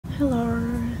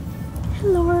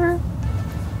hello.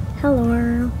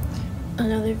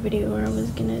 Another video where I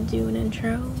was gonna do an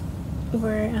intro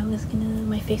where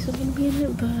my face was gonna be in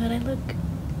it, but I look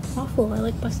awful. I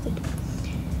look busted.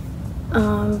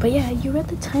 But yeah, you read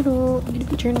the title. I'm gonna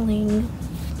be journaling.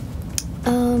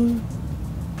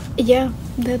 Yeah,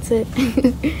 that's it.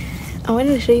 I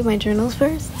wanted to show you my journals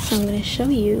first, so I'm gonna show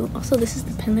you. Also, this is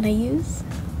the pen that I use.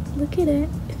 Look at it.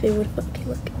 If it would, okay,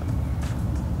 look.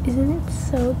 Isn't it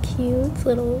so cute? It's a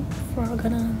little frog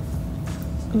on a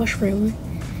mushroom.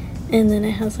 And then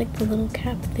it has like the little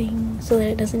cap thing so that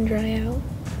it doesn't dry out.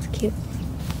 It's cute.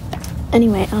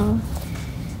 Anyway,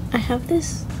 I have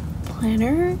this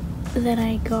planner that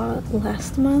I got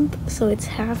last month, so it's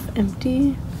half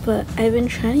empty, but I've been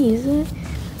trying to use it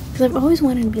because I've always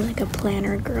wanted to be like a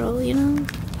planner girl, you know?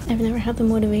 I've never had the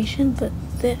motivation, but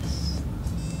this.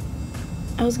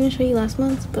 I was gonna show you last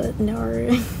month, but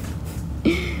no.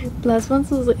 Last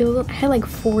month I had like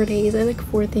 4 days. I had like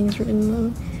 4 things written in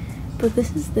them. But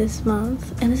this is this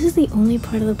month, and this is the only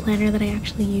part of the planner that I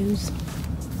actually use.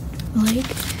 Like,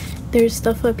 there's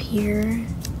stuff up here,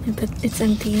 but it's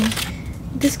empty.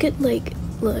 This could like,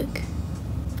 look,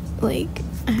 like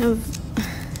I have,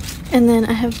 and then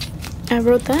I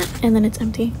wrote that, and then it's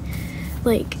empty.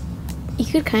 Like, you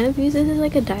could kind of use this as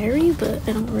like a diary, but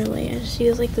I don't really. I just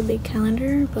use like the big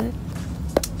calendar, but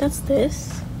that's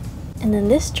this. And then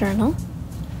this journal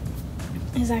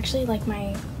is actually like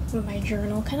my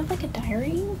journal, kind of like a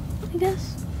diary, I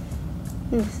guess.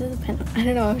 And this is a pen. I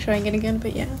don't know, I'm showing it again,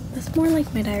 but yeah, that's more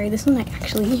like my diary. This one I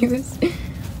actually use.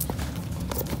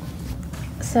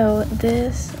 So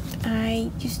this,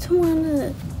 I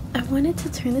wanted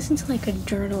to turn this into like a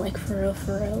journal, like for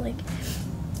real. Like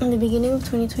in the beginning of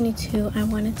 2022, I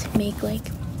wanted to make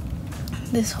like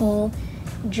this whole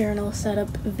journal setup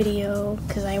video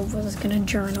because I was gonna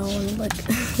journal, and like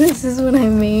this is what I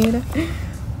made.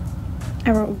 I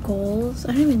wrote goals.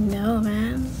 I don't even know,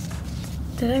 man.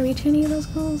 Did I reach any of those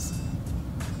goals?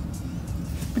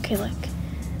 Okay, look.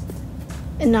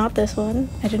 And not this one.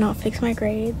 I did not fix my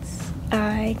grades.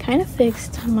 I kind of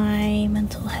fixed my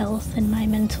mental health and my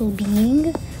mental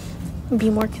being. Be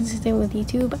more consistent with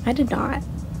YouTube. I did not.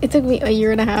 It took me a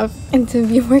year and a half to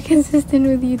be more consistent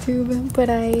with YouTube. But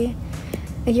a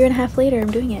year and a half later, I'm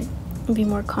doing it. Be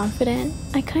more confident.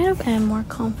 I kind of am more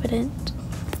confident.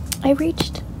 I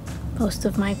reached most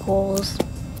of my goals.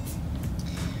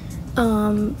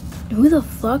 Who the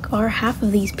fuck are half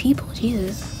of these people?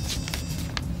 Jesus.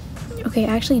 Okay,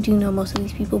 I actually do know most of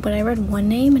these people, but I read one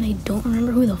name and I don't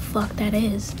remember who the fuck that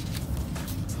is.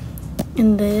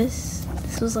 And this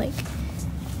was like,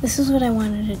 this is what I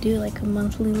wanted to do, like a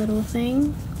monthly little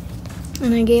thing,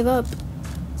 and I gave up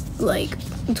like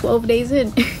 12 days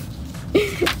in.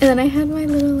 And then I had my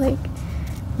little, like,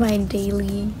 my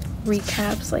daily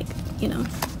recaps, like, you know.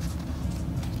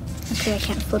 Okay, I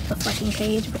can't flip the fucking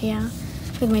page, but yeah,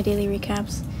 like my daily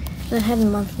recaps. Then I had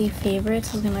monthly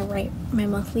favorites. I was gonna write my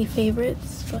monthly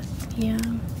favorites, but yeah.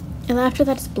 And then after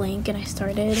that, it's blank, and I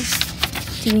started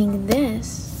doing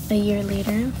this a year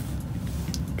later.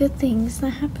 Good things that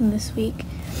happened this week.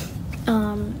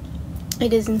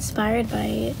 It is inspired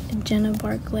by Jenna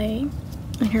Barclay.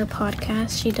 In her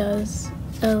podcast, she does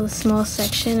a small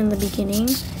section in the beginning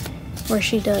where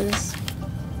she talks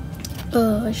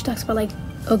about like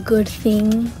a good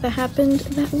thing that happened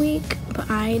that week, but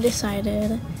I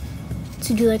decided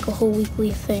to do like a whole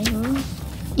weekly thing,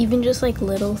 even just like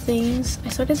little things. I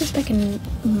started this back in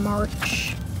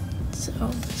March, so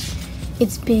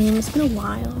it's been a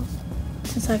while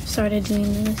since I've started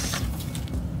doing this,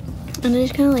 and I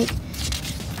just kind of like,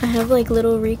 I have like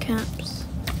little recaps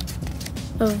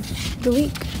of the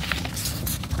week.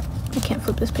 I can't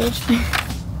flip this page.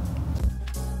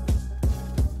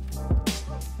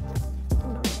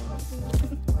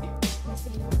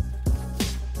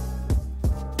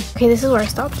 Okay, this is where I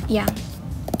stopped. Yeah,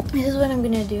 this is what I'm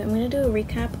gonna do. I'm gonna do a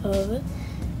recap of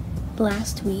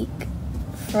last week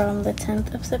from the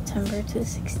 10th of September to the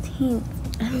 16th.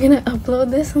 I'm gonna upload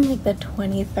this on like the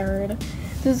 23rd.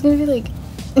 This is gonna be like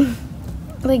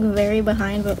like very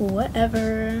behind, but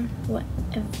whatever.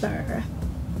 I'm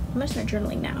gonna start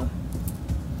journaling now.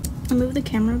 I moved the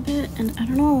camera a bit, and I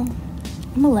don't know,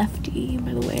 I'm a lefty,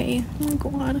 by the way. Oh my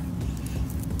god.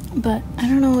 But I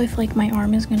don't know if like my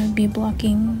arm is gonna be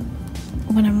blocking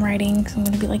when I'm writing, because I'm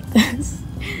gonna be like this.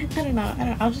 I don't know,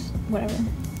 I'll just, whatever.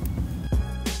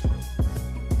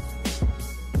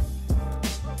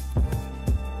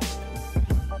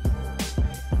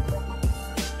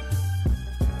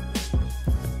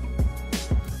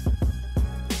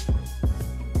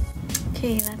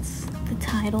 Okay, that's the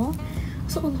title.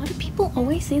 So a lot of people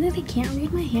always say that they can't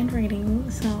read my handwriting,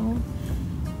 so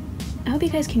hope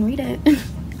you guys can read it.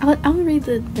 I'll read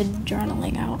the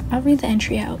journaling out. I'll read the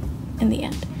entry out in the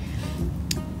end.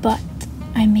 But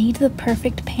I made the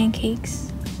perfect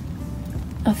pancakes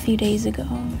a few days ago.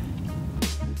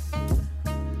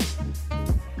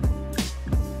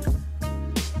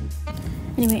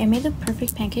 Anyway, I made the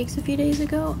perfect pancakes a few days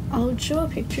ago. I'll show a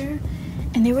picture.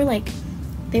 And they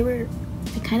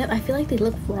kind of, I feel like they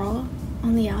look raw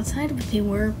on the outside, but they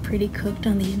were pretty cooked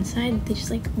on the inside. They just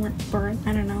like weren't burnt.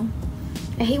 I don't know.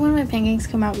 I hate when my pancakes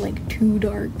come out like too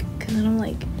dark, because then I'm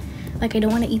like I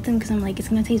don't want to eat them because I'm like, it's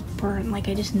gonna taste burnt. Like,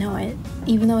 I just know it,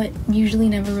 even though it usually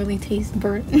never really tastes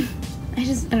burnt. I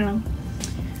don't know.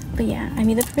 But yeah, I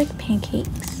made the perfect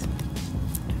pancakes,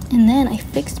 and then I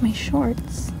fixed my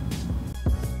shorts.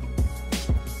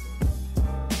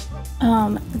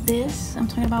 This I'm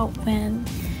talking about when,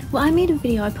 well, I made a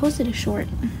video. I posted a short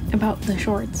about the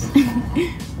shorts.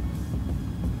 I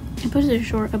posted a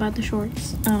short about the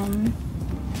shorts.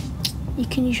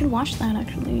 You should watch that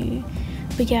actually.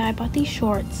 But yeah, I bought these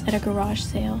shorts at a garage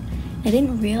sale. I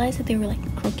didn't realize that they were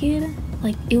like crooked.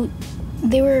 Like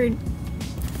they were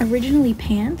originally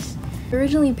pants,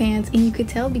 and you could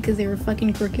tell because they were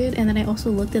fucking crooked. And then I also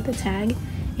looked at the tag,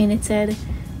 and it said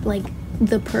like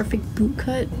the perfect boot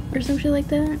cut or some shit like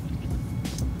that.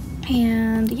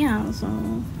 And yeah, so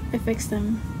I fixed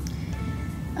them.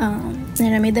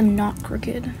 And I made them not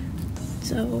crooked.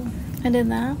 So I did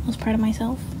that. I was proud of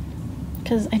myself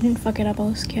because I didn't fuck it up. I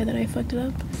was scared that I fucked it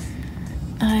up.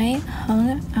 I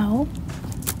hung out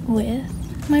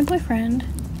with my boyfriend.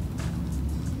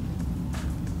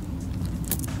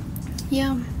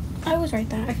 Yeah, I always write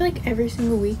that. I feel like every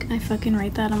single week I fucking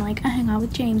write that. I'm like, I hang out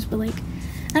with James, but like,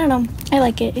 I don't know. I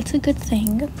like it. It's a good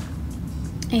thing.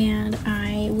 And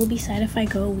I will be sad if I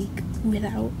go a week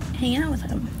without hanging out with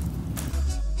him.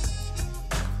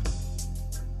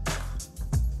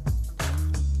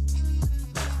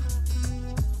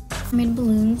 I made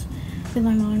balloons with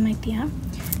my mom and my tia.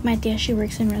 My tia, she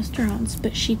works in restaurants,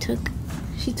 but she took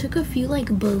a few like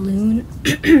balloon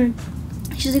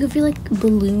she took a few like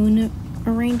balloon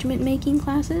arrangement making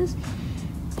classes,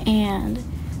 and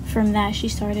from that she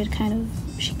started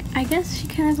I guess she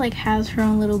kind of like has her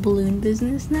own little balloon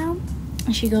business now,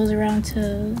 and she goes around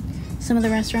to some of the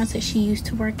restaurants that she used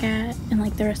to work at and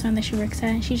like the restaurant that she works at,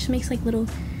 and she just makes like little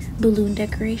balloon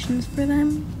decorations for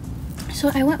them.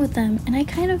 So I went with them, and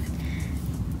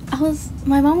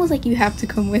my mom was like, you have to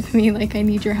come with me, like I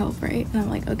need your help, right? And I'm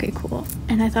like, okay, cool.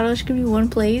 And I thought it was gonna be one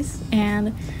place,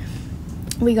 and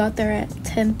we got there at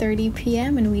 10:30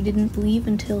 p.m. and we didn't leave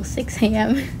until 6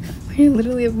 a.m. We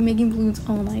literally have been making balloons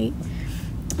all night.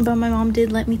 But my mom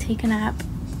did let me take a nap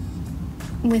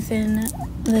within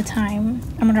the time.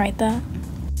 I'm gonna write that.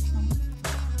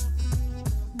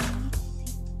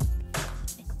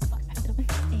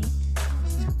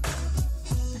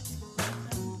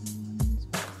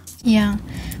 Yeah,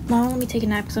 mom let me take a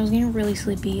nap because I was getting really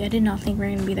sleepy. I did not think we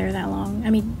were gonna be there that long. I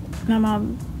mean,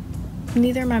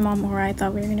 neither my mom or I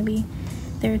thought we were gonna be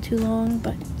there too long,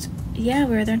 but yeah,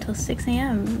 we were there until 6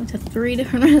 a.m. Went to 3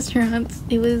 different restaurants.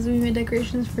 We made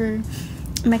decorations for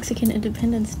Mexican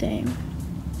Independence Day.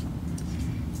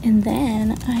 And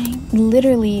then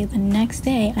the next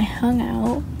day, I hung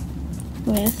out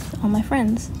with all my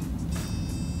friends.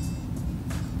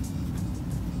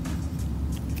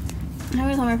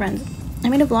 I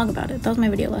made a vlog about it. That was my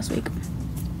video last week.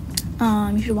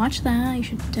 You should watch that. You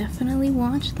should definitely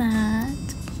watch that.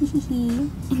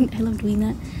 I love doing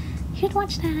that. You should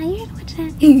watch that.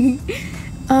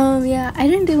 Yeah, I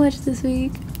didn't do much this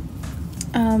week.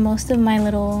 Most of my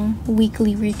little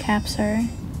weekly recaps are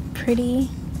pretty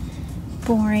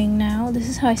boring now. This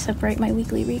is how I separate my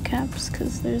weekly recaps,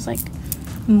 because there's like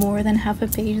more than half a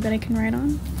page that I can write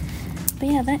on. But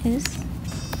yeah, that is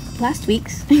last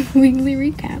week's weekly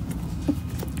recap.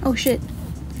 Oh shit,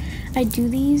 I do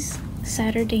these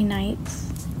Saturday nights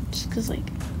just because,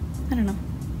 like, I don't know.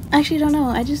 I actually don't know.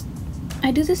 I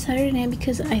do this Saturday night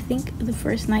because I think the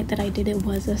first night that I did it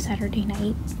was a Saturday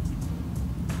night,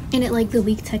 and it like the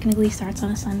week technically starts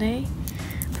on a Sunday.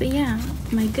 But yeah,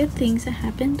 my good things that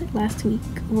happened last week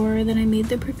were that I made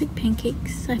the perfect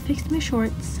pancakes, I fixed my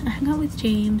shorts, I hung out with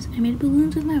James, I made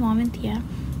balloons with my mom and tia,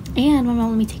 and my mom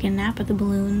let me take a nap at the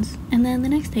balloons, and then the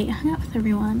next day I hung out with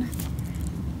everyone.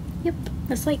 Yep,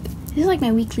 this is like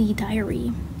my weekly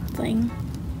diary thing.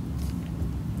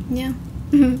 Yeah.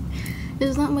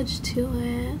 There's not much to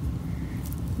it,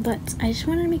 but I just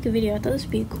wanted to make a video. I thought this would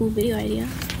be a cool video idea.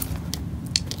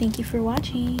 Thank you for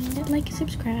watching. Like and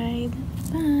subscribe.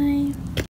 Bye.